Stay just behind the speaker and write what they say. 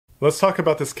Let's talk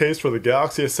about this case for the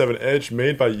Galaxy S7 Edge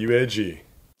made by UAG.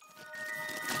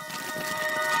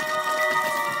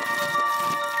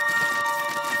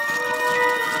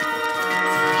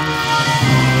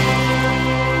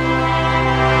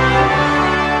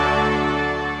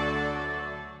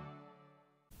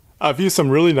 I've used some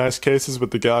really nice cases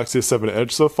with the Galaxy S7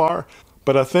 Edge so far,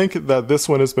 but I think that this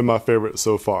one has been my favorite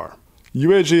so far.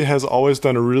 UAG has always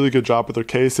done a really good job with their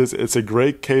cases. It's a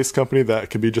great case company that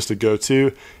could be just a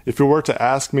go-to. If you were to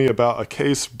ask me about a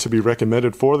case to be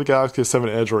recommended for the Galaxy S7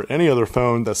 Edge or any other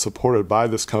phone that's supported by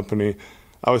this company,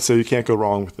 I would say you can't go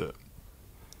wrong with it.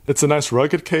 It's a nice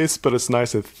rugged case, but it's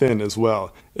nice and thin as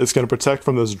well. It's going to protect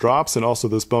from those drops and also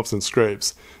those bumps and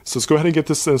scrapes. So let's go ahead and get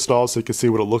this installed so you can see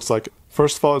what it looks like.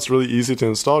 First of all, it's really easy to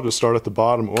install. Just start at the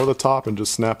bottom or the top and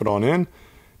just snap it on in,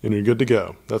 and you're good to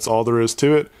go. That's all there is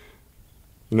to it.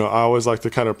 You know, I always like to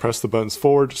kind of press the buttons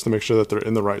forward just to make sure that they're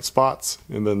in the right spots,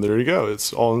 and then there you go.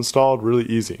 It's all installed, really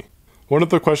easy. One of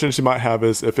the questions you might have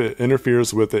is if it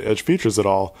interferes with the Edge features at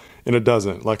all, and it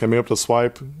doesn't. Like, I'm able to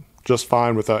swipe just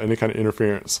fine without any kind of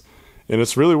interference. And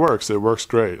it really works. It works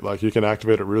great. Like, you can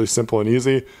activate it really simple and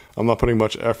easy. I'm not putting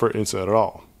much effort into it at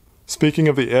all. Speaking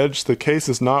of the Edge, the case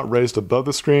is not raised above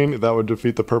the screen. That would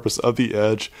defeat the purpose of the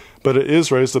Edge, but it is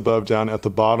raised above down at the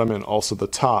bottom and also the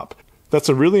top. That's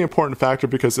a really important factor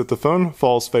because if the phone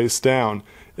falls face down,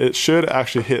 it should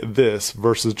actually hit this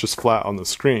versus just flat on the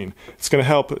screen. It's going to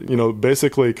help,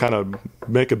 basically kind of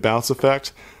make a bounce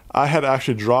effect. I had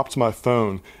actually dropped my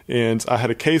phone and I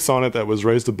had a case on it that was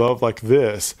raised above like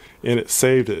this and it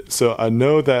saved it. So I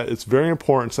know that it's very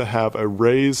important to have a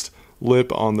raised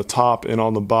lip on the top and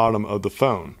on the bottom of the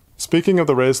phone. Speaking of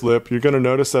the raised lip, you're going to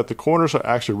notice that the corners are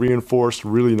actually reinforced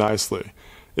really nicely.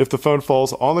 If the phone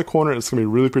falls on the corner, it's going to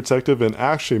be really protective, and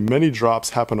actually many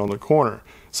drops happen on the corner.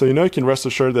 So you can rest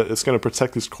assured that it's going to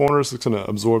protect these corners, it's going to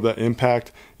absorb that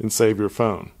impact and save your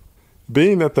phone.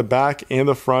 Being that the back and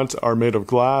the front are made of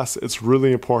glass, it's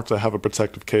really important to have a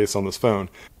protective case on this phone.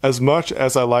 As much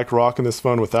as I like rocking this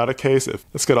phone without a case,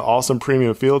 it's got an awesome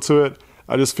premium feel to it,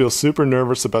 I just feel super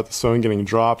nervous about this phone getting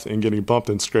dropped and getting bumped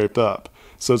and scraped up.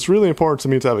 So it's really important to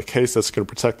me to have a case that's going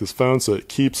to protect this phone so it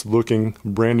keeps looking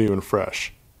brand new and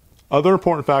fresh. Other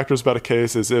important factors about a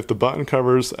case is if the button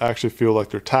covers actually feel like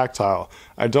they're tactile.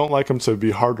 I don't like them to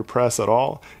be hard to press at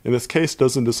all, and this case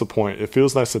doesn't disappoint. It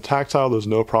feels nice and tactile, there's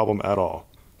no problem at all.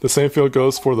 The same feel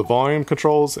goes for the volume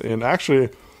controls, and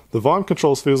actually the volume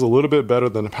controls feels a little bit better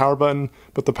than the power button,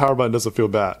 but the power button doesn't feel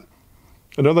bad.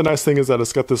 Another nice thing is that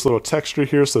it's got this little texture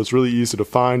here, so it's really easy to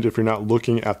find if you're not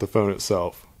looking at the phone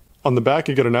itself. On the back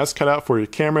you get a nice cutout for your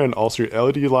camera and also your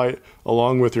LED light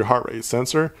along with your heart rate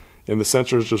sensor. And the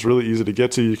sensor is just really easy to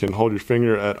get to. You can hold your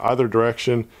finger at either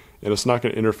direction and it's not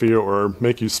going to interfere or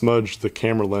make you smudge the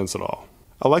camera lens at all.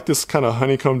 I like this kind of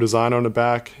honeycomb design on the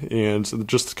back and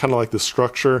just kind of like the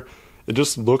structure. It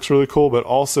just looks really cool, but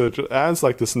also it just adds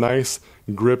like this nice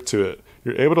grip to it.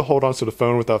 You're able to hold onto the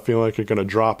phone without feeling like you're going to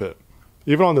drop it.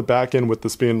 Even on the back end with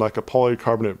this being like a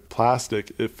polycarbonate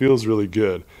plastic, it feels really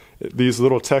good. These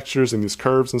little textures and these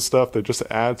curves and stuff, they just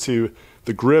add to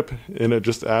the grip and it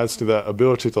just adds to that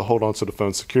ability to hold onto the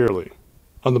phone securely.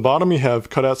 On the bottom you have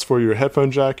cutouts for your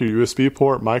headphone jack, your USB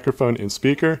port, microphone, and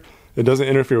speaker. It doesn't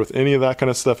interfere with any of that kind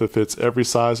of stuff. It fits every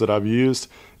size that I've used,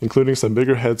 including some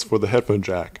bigger heads for the headphone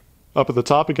jack. Up at the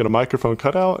top you get a microphone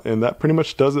cutout, and that pretty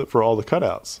much does it for all the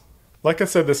cutouts. Like I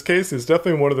said, this case is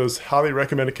definitely one of those highly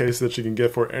recommended cases that you can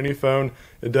get for any phone.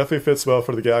 It definitely fits well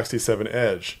for the Galaxy S7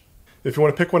 Edge. If you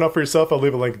want to pick one up for yourself, I'll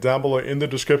leave a link down below in the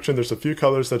description. There's a few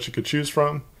colors that you could choose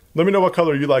from. Let me know what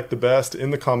color you like the best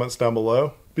in the comments down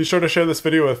below. Be sure to share this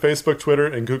video with Facebook, Twitter,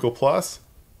 and Google+.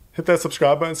 Hit that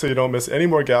subscribe button so you don't miss any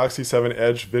more Galaxy S7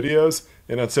 Edge videos.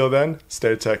 And until then,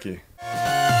 stay techie.